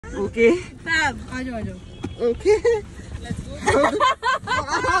Okay. Fab. आजो. Okay. Let's go.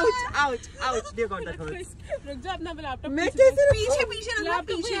 Ouch. Dear God, that hurts. रुक जा अपना लैपटॉप. मैं कैसे पीछे रख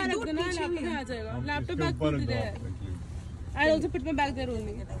देना. लैपटॉप में आ जाएगा. Laptop bag put there. I'll also put my bag there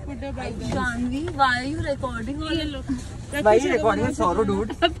only. Put your bag there. Janvi, why are you recording all ये लो. Why are you recording in sorrow,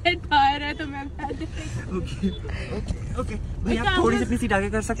 dude? Pet fire है तो मैं Okay. भैया आप थोड़ी सी अपनी seat आगे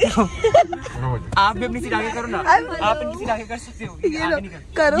कर सकते हो? आप भी अपनी सीट आगे करो ना. आप अपनी सीट आगे कर सकते हो. ये आगे नहीं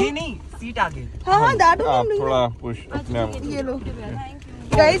करो. ये नहीं, सीट आगे. हाँ, that one. आप थोड़ा पुश अपने आप. ये लो.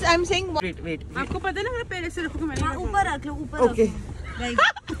 Guys, I'm saying. Wait. आपको पता है ना मेरे पैर ऐसे रखो मैंने. ऊपर रख लो. Okay.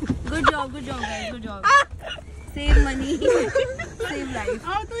 Good job guys. Good job. Save money. Save life.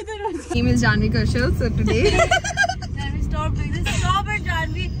 आओ तो इधर. Email Janvi Kaushal. So today. Janvi, stop doing this. Stop it,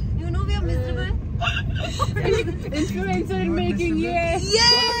 Janvi. You know we are miserable. Influencer in making. Yeah.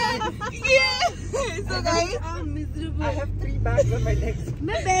 So guys, I'm miserable. I have 3 bags on my legs.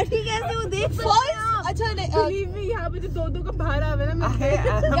 मैं बैठी कैसे हूँ देख सकते हैं आप. अच्छा Believe me, यहाँ पे जो दो का बाहर आवे ना मैं.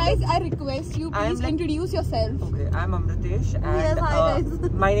 guys, I request you please introduce yourself. Okay, I'm Amritesh and Yes, hi guys.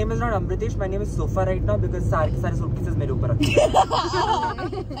 my name is not Amritesh, my name is Sofa right now because सारे suitcases मेरे ऊपर रखे हैं.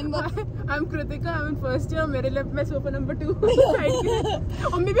 I'm Kritika. I'm in first year. मेरे left में sofa number 2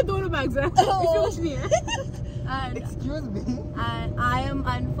 और मेरे पे दोनों बैग्स हैं. कुछ नहीं है. Excuse me. And I am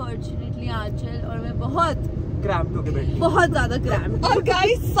unfortunately Aanchal और मैं बहुत Cramped होके बैठी. ज्यादा cramped. और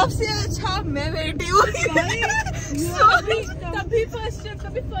guys, सबसे अच्छा मैं बैठी हूँ. तभी फर्स्ट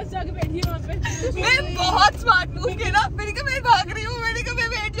जाके बैठी हूँ वहाँ पे. मैं बहुत स्मार्ट हूँ ना. मैंने कहा मैं भाग रही हूँ. मैंने कहा मैं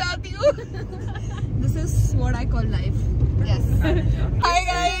बैठ जाती हूँ. This is what I call life. Yes. Hi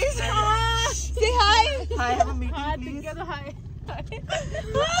guys. Say hi. Hi, have a meeting हाँ please. ठीक है तो हाय.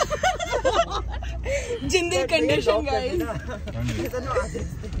 Jindal condition guys.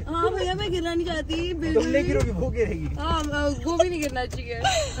 हाँ भैया मैं गिरना नहीं चाहती तुम नहीं गिरोगी, वो गिरेगी. हाँ वो भी नहीं गिरना चाहिए.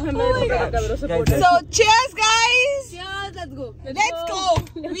 So cheers guys. Let's go. Let's go.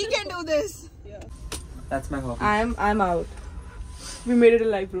 We can do this. That's my hobby. I'm out. We made it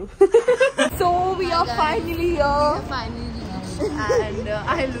alive, bro. So we are finally here. Finally reached and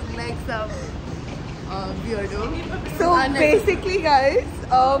I look like some weirdo. So basically guys,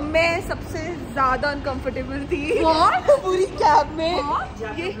 मैं सबसे ज़्यादा uncomfortable थी पूरी cab में.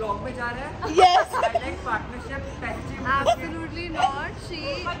 ये blog में जा रहा है. Yes. Like partnership, packaging. Absolutely not. She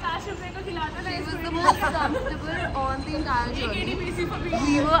 50 रुपए का खिलाता was the most comfortable on the entire journey.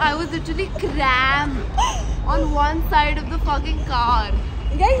 I was literally cramped on one side of the fucking car.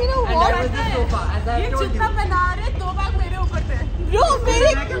 Guys, you know And what? that was the sofa. As I ये told जितना you. बना रहे 2 bag मेरे ऊपर थे. Bro,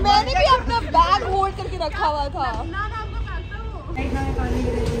 मैंने भी अपना बैग होल्ड करके रखा हुआ था. ना आपको काटता हूँ.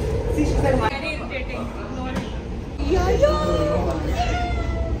 Very irritating.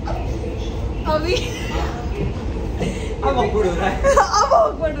 अभी अब awkward हो रहा है. अब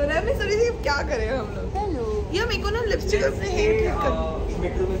awkward हो रहा है. मैं सोच रही थी क्या करें हम लोग. Hello. यार मेरे को ना लिपस्टिक अपने हेयर कर.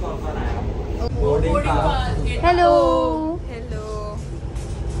 मेट्रो में कौन आया? Boarding pass. Hello. हेलो.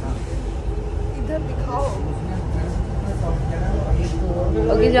 इधर दिखाओ.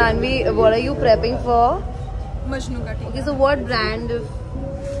 Okay, Janvi, what are you prepping for? Majnu-ka-tilla. Okay, so what brand of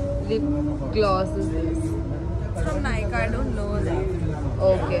lip gloss is this? From Nike. I don't know that.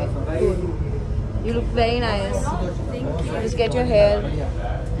 Okay, cool. You look very nice. Thank you. Just get your hair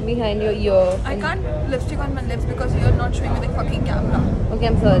behind your ear. I can't lipstick on my lips because you're not showing me the fucking camera. Okay,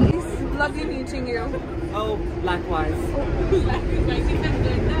 I'm sorry. Lovely meeting you. Oh, likewise.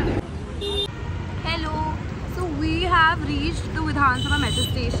 Hello. So we have reached the Vidhan Sabha metro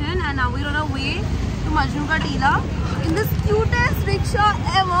station and now we're on our way to Majnu-ka-tilla in this cutest rickshaw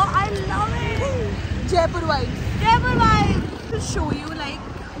ever. I love it. Jaipur vibe. Jaipur vibe. To show you like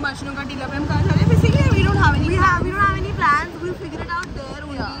Majnu-ka-tilla पे हम कहाँ जा रहे हैं. Basically we don't have any. We don't have any plans. We'll figure it out there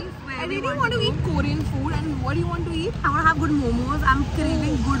only. Yeah. Where I we really want to eat Korean food. And what do you want to eat? I want to have good momos. I'm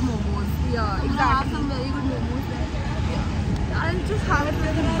craving good momos. Yeah, I'm gonna have exactly. some very good momos there. I'll just have it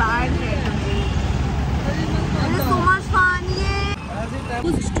with a bag. It is so much fun. Yay!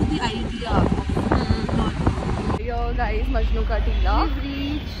 Goes to the idea. Yo guys, Majnu-ka-tilla. We've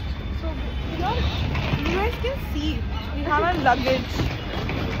reached. So you guys can see we have our luggage.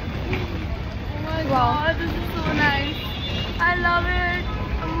 Oh my god, this is so nice. I love it.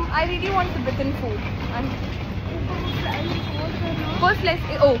 I really want Tibetan food. First let's.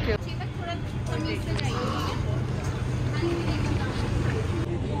 Oh, okay.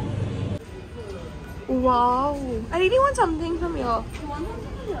 Wow. I really want something from here.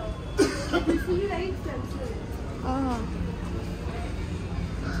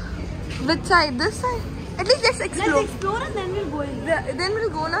 Which side? This side? At least let's explore. Let's explore and then we'll go in. Then we'll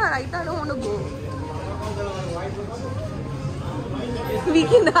go now. Right now I don't want to go. We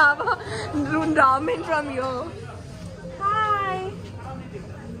can have a ramen from here. Hi.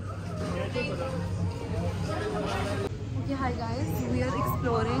 Okay, hi guys. We are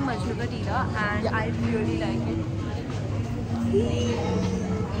exploring Majnu-ka-tilla and I really like it.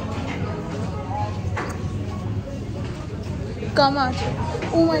 Come Archie.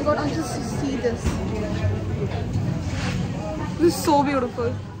 Oh my god, I just see this. This is so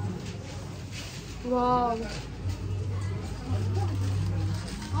beautiful. Wow.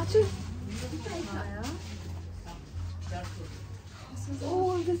 Archie.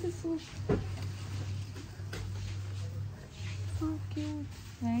 Oh, this is so cute.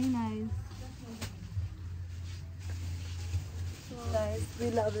 Very nice. Guys, we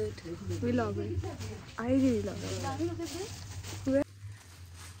love it. We love it. I really love it. Can you look at this? Where?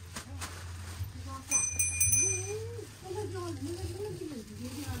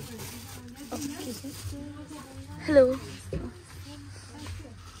 Hello.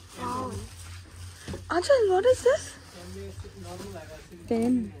 Wow. Achal, what is this?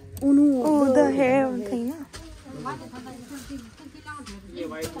 Pen. Oh no. Oh, the hair thing, na?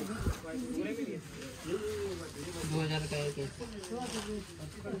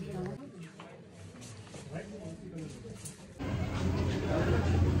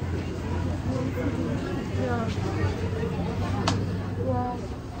 Yeah. Wow.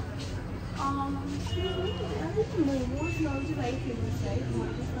 I think momos now is very famous, right?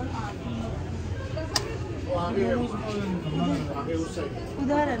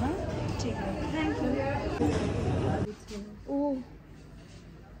 उधर है ना? ठीक है. Thank you. Oh.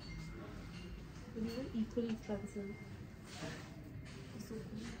 Equally expensive.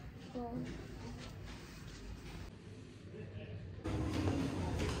 Wow.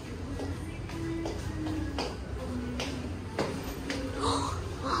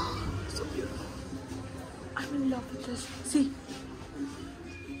 So beautiful. I'm in love with this. See.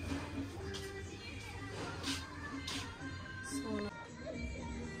 So nice.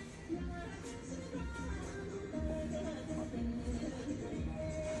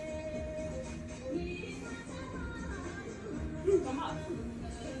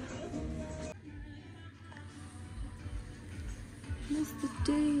 Miss the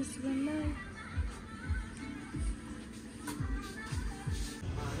days when I.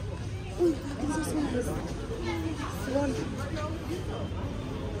 Oh, this is so nice.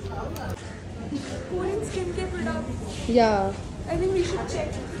 Korean skincare product. Yeah. I think we should check.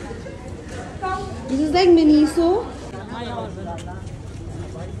 Come. This is like Miniso.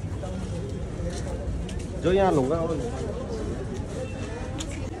 जो यहाँ लूँगा वो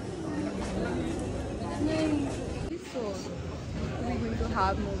So, we're going to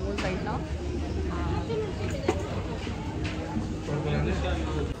have momos right now.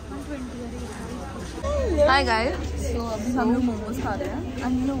 Hi guys. So, अभी हम लोग मोमोज खा रहे हैं.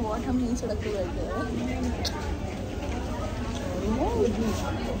 And you know what? हम यहीं सड़क पे बैठे हैं.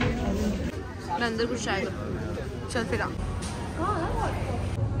 मैं अंदर कुछ ट्राई करूँ. चल फिर आ.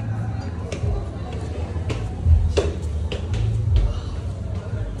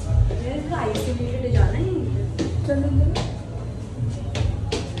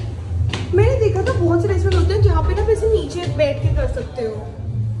 मैंने देखा था बहुत से रेस्टोरेंट होते हैं जहाँ पे ना वैसे नीचे बैठ के कर सकते हो.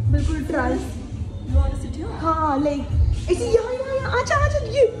 बिल्कुल ट्राई. हाँ, लाइक ऐसे यहाँ आजा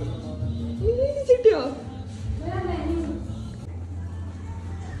ये सिट हियर.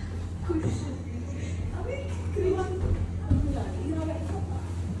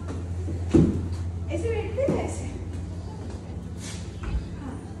 ऐसे बैठते हैं ऐसे.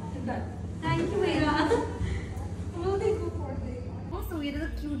 Thank you, Mera. वो देखो. So we are the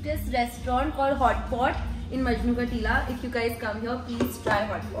cutest restaurant called Hot Pot in Majnu-ka-tilla. If you guys come here, please try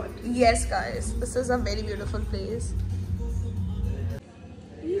Hot Pot. Yes, guys, this is a very beautiful place.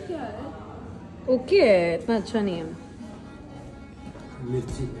 ये क्या है? Okay, इतना अच्छा नहीं है.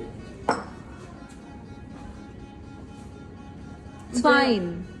 It's fine.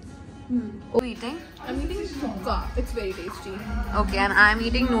 What are you eating? I'm eating sukka. It's very tasty. Okay, and I'm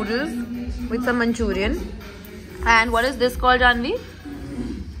eating noodles with some Manchurian. And what is this called, Janvi?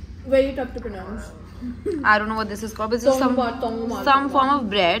 Very tough to pronounce. I don't know what this is called, but it's some form of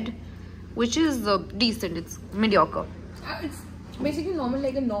bread, which is decent. It's mediocre. It's basically normal,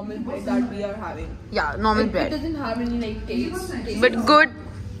 like a normal bread that we are having. Yeah, normal It bread. doesn't have any like taste. But good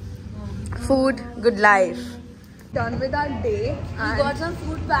food, good life. Done with our day. We got some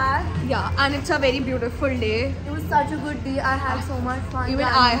food back. Yeah, and it's a very beautiful day. It was such a good day. I had so much fun. Even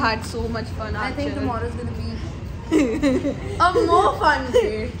Janvi. I had so much fun. I think actually. tomorrow's gonna be a more fun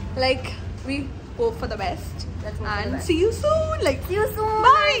day. Like, we hope for the best. Let's hope for the And best. see you soon. Like, See you soon.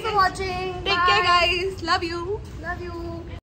 Bye. Thanks for watching. Take care, guys. Love you. Love you.